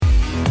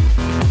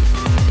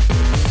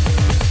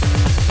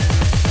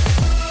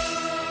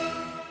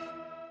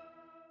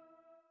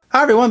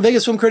Hi everyone,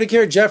 Vegas film critic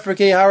here, Jeffrey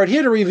K. Howard,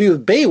 here to review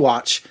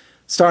Baywatch,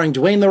 starring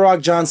Dwayne "The Rock"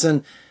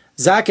 Johnson,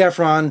 Zac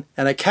Efron,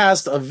 and a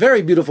cast of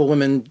very beautiful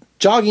women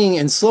jogging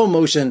in slow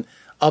motion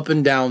up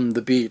and down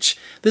the beach.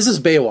 This is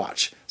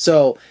Baywatch,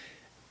 so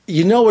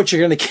you know what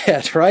you're going to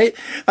get, right?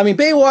 I mean,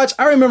 Baywatch,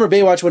 I remember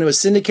Baywatch when it was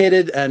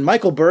syndicated, and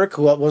Michael Burke,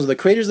 who was one of the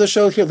creators of the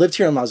show here, lived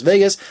here in Las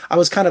Vegas. I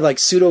was kind of like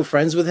pseudo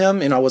friends with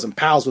him, and I wasn't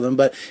pals with him,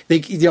 but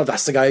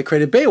that's the guy who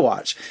created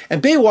Baywatch.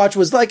 And Baywatch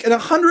was like in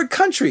 100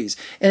 countries,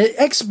 and it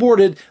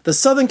exported the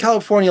Southern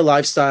California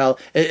lifestyle.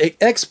 It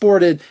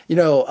exported,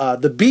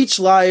 the beach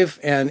life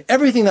and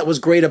everything that was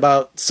great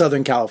about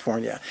Southern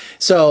California.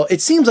 So it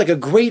seems like a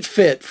great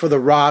fit for The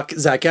Rock,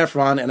 Zac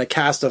Efron, and a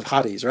cast of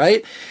hotties,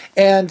 right?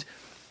 And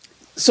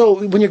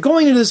so when you're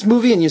going into this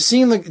movie and you're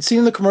seeing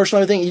the commercial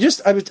and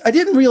everything, I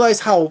didn't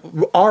realize how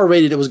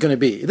R-rated it was going to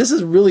be. This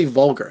is really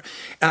vulgar.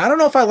 And I don't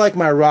know if I like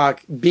my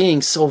Rock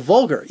being so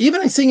vulgar.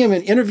 Even seeing him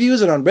in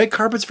interviews and on red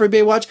carpets for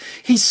Baywatch,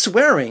 he's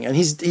swearing and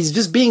he's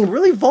just being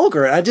really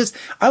vulgar. And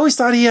I always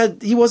thought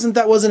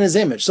that wasn't his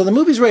image. So the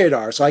movie's rated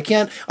R, so I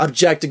can't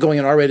object to going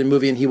an R-rated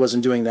movie and he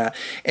wasn't doing that.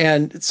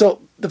 And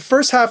so the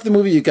first half of the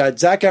movie, you got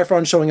Zac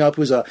Efron showing up,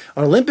 who's an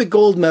Olympic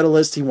gold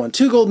medalist. He won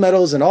 2 gold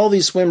medals in all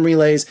these swim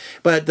relays.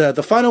 But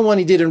the final one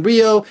he did in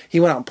Rio,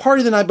 he went out and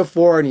partied the night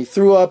before, and he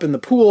threw up in the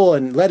pool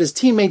and let his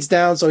teammates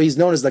down. So he's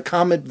known as the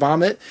Comet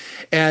Vomit.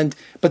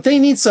 But they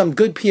need some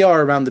good PR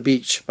around the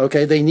beach.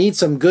 Okay, they need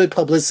some good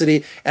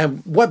publicity.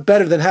 And what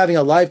better than having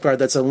a lifeguard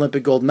that's an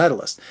Olympic gold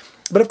medalist?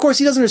 But of course,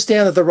 he doesn't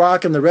understand that The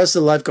Rock and the rest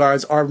of the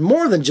lifeguards are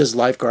more than just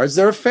lifeguards.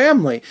 They're a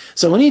family.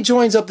 So when he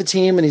joins up the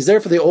team and he's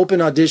there for the open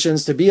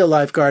auditions to be a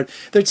lifeguard,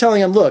 they're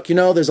telling him, look,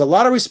 there's a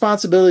lot of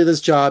responsibility to this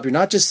job. You're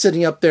not just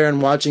sitting up there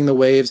and watching the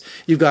waves.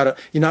 You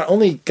not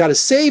only got to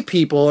save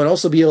people and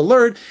also be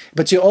alert,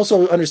 but you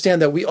also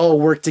understand that we all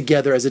work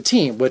together as a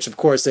team, which of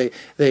course they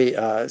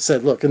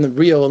said, look, in the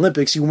Rio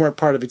Olympics, you weren't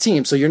part of a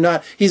team. So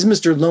he's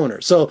Mr. Loner.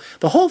 So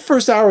the whole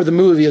first hour of the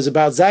movie is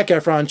about Zac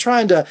Efron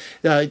trying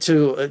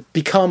to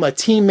become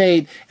a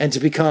teammate and to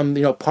become,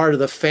 part of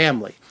the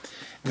family.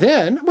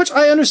 Then, which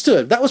I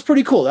understood, that was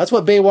pretty cool. That's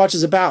what Baywatch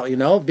is about,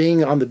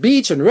 being on the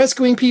beach and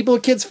rescuing people,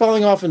 kids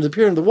falling off into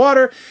the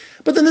water.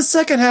 But then the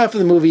second half of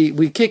the movie,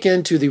 we kick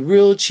into the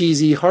real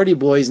cheesy Hardy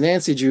Boys,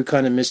 Nancy Drew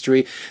kind of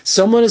mystery.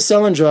 Someone is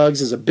selling drugs,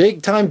 is a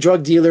big-time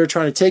drug dealer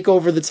trying to take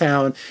over the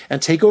town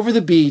and take over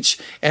the beach,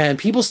 and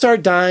people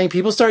start dying,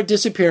 people start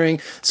disappearing.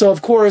 So,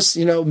 of course,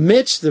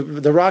 Mitch,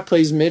 the Rock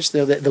plays Mitch,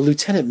 the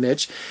Lieutenant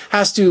Mitch,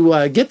 has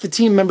to get the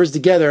team members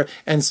together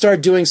and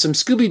start doing some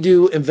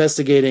Scooby-Doo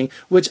investigating,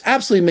 which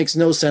absolutely makes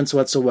no sense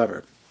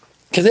whatsoever.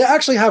 Because they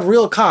actually have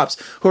real cops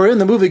who are in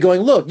the movie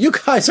going, look, you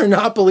guys are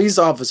not police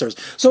officers.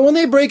 So when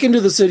they break into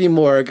the city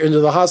morgue, into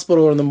the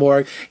hospital or in the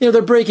morgue,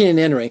 they're breaking and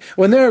entering.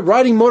 When they're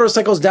riding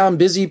motorcycles down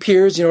busy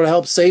piers, to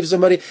help save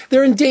somebody,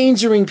 they're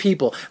endangering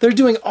people. They're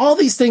doing all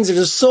these things that are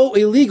just so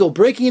illegal,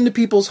 breaking into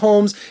people's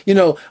homes,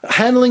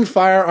 handling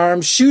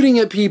firearms, shooting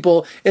at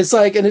people. It's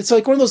like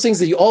one of those things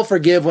that you all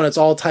forgive when it's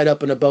all tied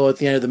up in a bow at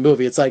the end of the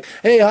movie. It's like,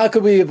 hey, how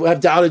could we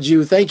have doubted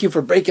you? Thank you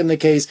for breaking the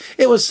case.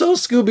 It was so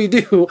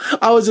Scooby-Doo.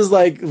 I was just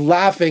like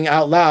laughing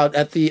out loud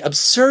at the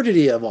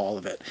absurdity of all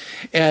of it.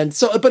 And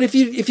so, but if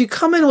you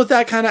come in with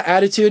that kind of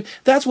attitude,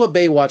 that's what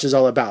Baywatch is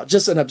all about.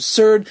 Just an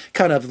absurd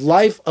kind of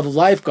life of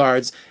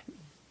lifeguards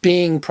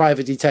being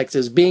private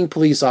detectives, being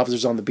police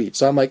officers on the beach.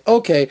 So I'm like,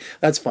 okay,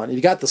 that's fun.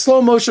 You got the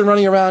slow motion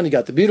running around, you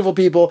got the beautiful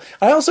people.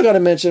 I also got to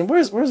mention,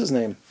 where's his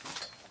name?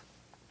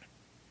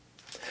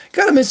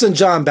 Got to mention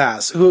John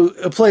Bass, who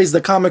plays the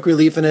comic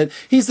relief in it.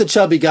 He's the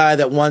chubby guy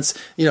that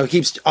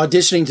keeps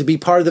auditioning to be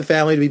part of the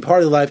family, to be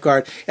part of the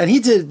lifeguard. And he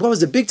did,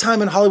 Big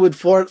Time in Hollywood,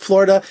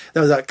 Florida? That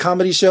was that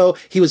comedy show.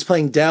 He was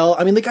playing Dell.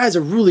 I mean, the guy's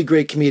a really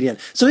great comedian.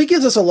 So he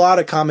gives us a lot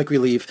of comic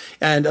relief.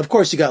 And of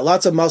course, you got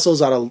lots of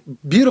muscles, a lot of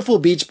beautiful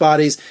beach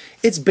bodies.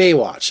 It's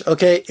Baywatch,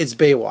 okay? It's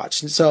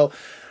Baywatch. So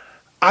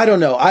I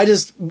don't know. I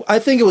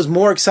think it was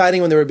more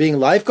exciting when they were being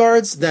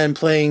lifeguards than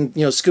playing,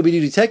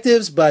 Scooby-Doo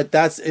detectives, but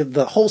that's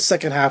the whole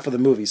second half of the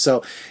movie.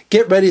 So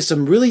get ready,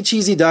 some really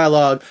cheesy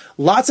dialogue,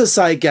 lots of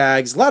sight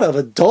gags, a lot of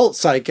adult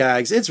sight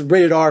gags. It's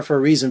rated R for a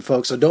reason,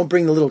 folks, so don't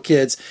bring the little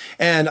kids.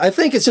 And I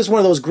think it's just one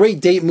of those great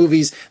date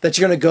movies that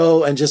you're going to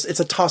go and it's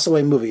a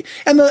toss-away movie.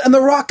 And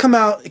the Rock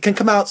can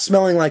come out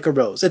smelling like a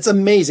rose. It's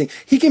amazing.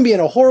 He can be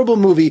in a horrible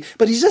movie,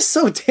 but he's just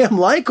so damn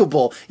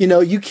likable.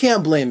 You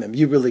can't blame him.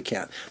 You really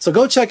can't. So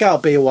go check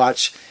out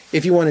Baywatch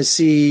if you want to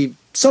see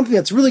something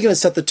that's really going to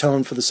set the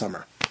tone for the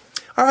summer.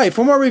 All right,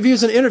 for more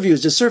reviews and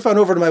interviews, just surf on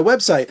over to my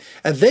website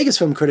at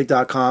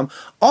vegasfilmcritic.com.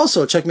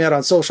 Also, check me out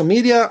on social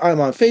media. I'm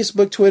on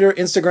Facebook, Twitter,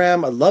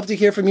 Instagram. I'd love to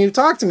hear from you.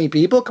 Talk to me,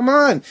 people. Come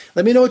on.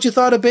 Let me know what you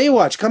thought of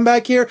Baywatch. Come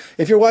back here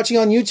if you're watching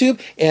on YouTube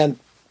and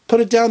put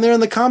it down there in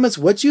the comments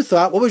what you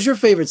thought. What was your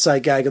favorite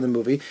sight gag in the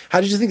movie?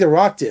 How did you think The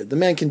Rock did? The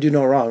man can do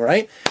no wrong,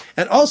 right?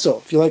 And also,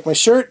 if you like my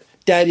shirt,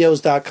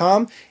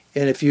 daddyos.com.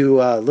 And if you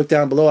look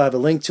down below, I have a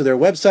link to their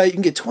website. You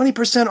can get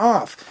 20%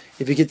 off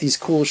if you get these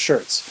cool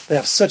shirts. They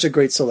have such a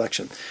great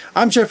selection.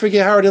 I'm Jeffrey K.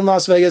 Howard in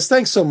Las Vegas.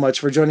 Thanks so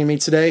much for joining me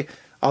today.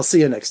 I'll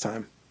see you next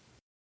time.